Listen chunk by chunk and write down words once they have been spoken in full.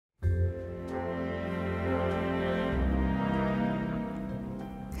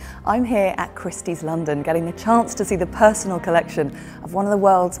I'm here at Christie's London getting the chance to see the personal collection of one of the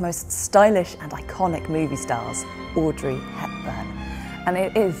world's most stylish and iconic movie stars, Audrey Hepburn. And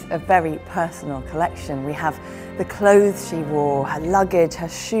it is a very personal collection. We have the clothes she wore, her luggage, her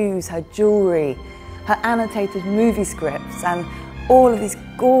shoes, her jewellery, her annotated movie scripts, and all of these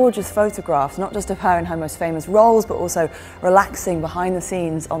gorgeous photographs, not just of her in her most famous roles, but also relaxing behind the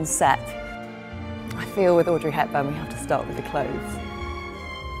scenes on set. I feel with Audrey Hepburn we have to start with the clothes.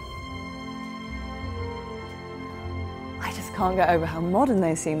 I just can't get over how modern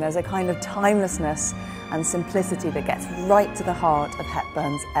they seem. There's a kind of timelessness and simplicity that gets right to the heart of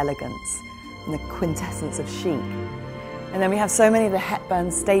Hepburn's elegance and the quintessence of chic. And then we have so many of the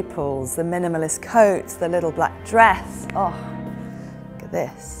Hepburn staples, the minimalist coats, the little black dress. Oh, look at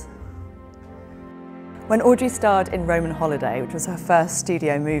this. When Audrey starred in Roman Holiday, which was her first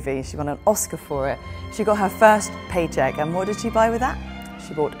studio movie, she won an Oscar for it, she got her first paycheck, and what did she buy with that?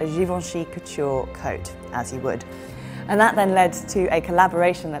 She bought a Givenchy couture coat, as you would. And that then led to a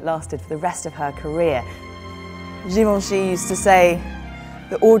collaboration that lasted for the rest of her career. Givenchy used to say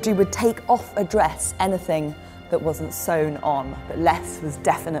that Audrey would take off a dress anything that wasn't sewn on, but less was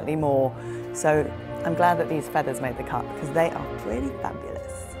definitely more. So I'm glad that these feathers made the cut because they are pretty fabulous.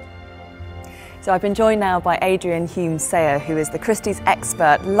 So I've been joined now by Adrian Hume-Sayer, who is the Christie's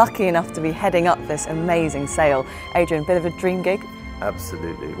expert, lucky enough to be heading up this amazing sale. Adrian, bit of a dream gig?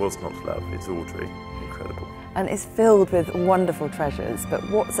 Absolutely, it was not love, it's Audrey. Incredible. And it's filled with wonderful treasures, but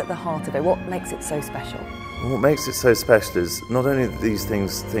what's at the heart of it? What makes it so special? What makes it so special is not only these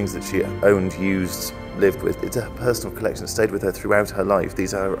things that she owned, used, lived with, it's a personal collection that stayed with her throughout her life.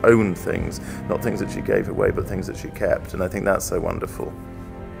 These are her own things, not things that she gave away, but things that she kept, and I think that's so wonderful.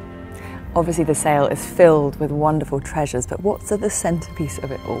 Obviously the sale is filled with wonderful treasures, but what's at the centrepiece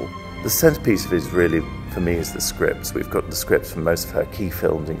of it all? The centrepiece of it is really, for me, is the scripts. We've got the scripts from most of her key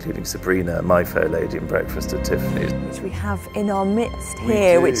films, including Sabrina, My Fair Lady and Breakfast at Tiffany's. Which we have in our midst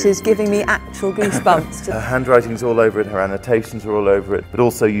here, which is giving me actual goosebumps. Her handwriting's all over it, her annotations are all over it, but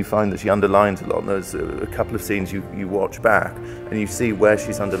also you find that she underlines a lot. There's a couple of scenes you watch back and you see where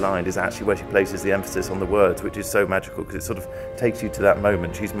she's underlined is actually where she places the emphasis on the words, which is so magical because it sort of takes you to that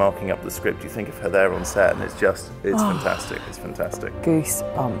moment. She's marking up the script, you think of her there on set, and it's fantastic, it's fantastic.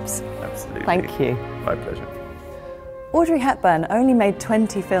 Goosebumps. Absolutely. Thank you. My pleasure. Audrey Hepburn only made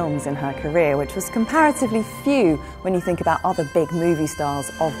 20 films in her career, which was comparatively few when you think about other big movie stars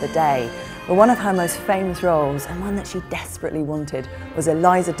of the day. But one of her most famous roles, and one that she desperately wanted, was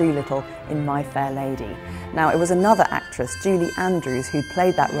Eliza Doolittle in My Fair Lady. Now, it was another actress, Julie Andrews, who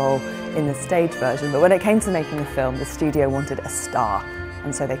played that role in the stage version, but when it came to making the film, the studio wanted a star,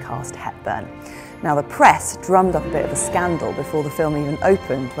 and so they cast Hepburn. Now, the press drummed up a bit of a scandal before the film even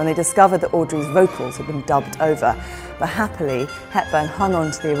opened when they discovered that Audrey's vocals had been dubbed over. But happily, Hepburn hung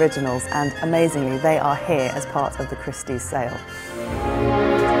on to the originals, and amazingly, they are here as part of the Christie's sale.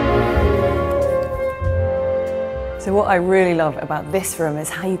 So what I really love about this room is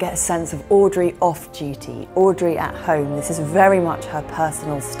how you get a sense of Audrey off duty, Audrey at home. This is very much her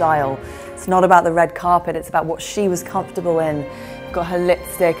personal style. It's not about the red carpet, it's about what she was comfortable in. Got her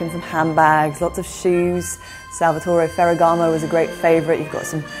lipstick and some handbags, lots of shoes. Salvatore Ferragamo was a great favourite. You've got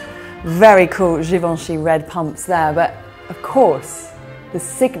some very cool Givenchy red pumps there, but of course, the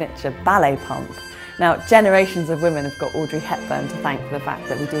signature ballet pump. Now, generations of women have got Audrey Hepburn to thank for the fact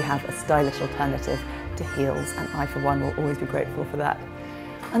that we do have a stylish alternative to heels, and I, for one, will always be grateful for that.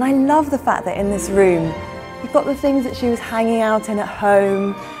 And I love the fact that in this room, you've got the things that she was hanging out in at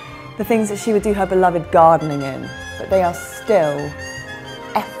home, the things that she would do her beloved gardening in, but they are still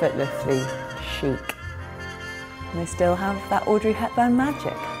effortlessly chic. And they still have that Audrey Hepburn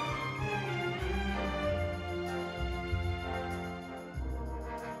magic.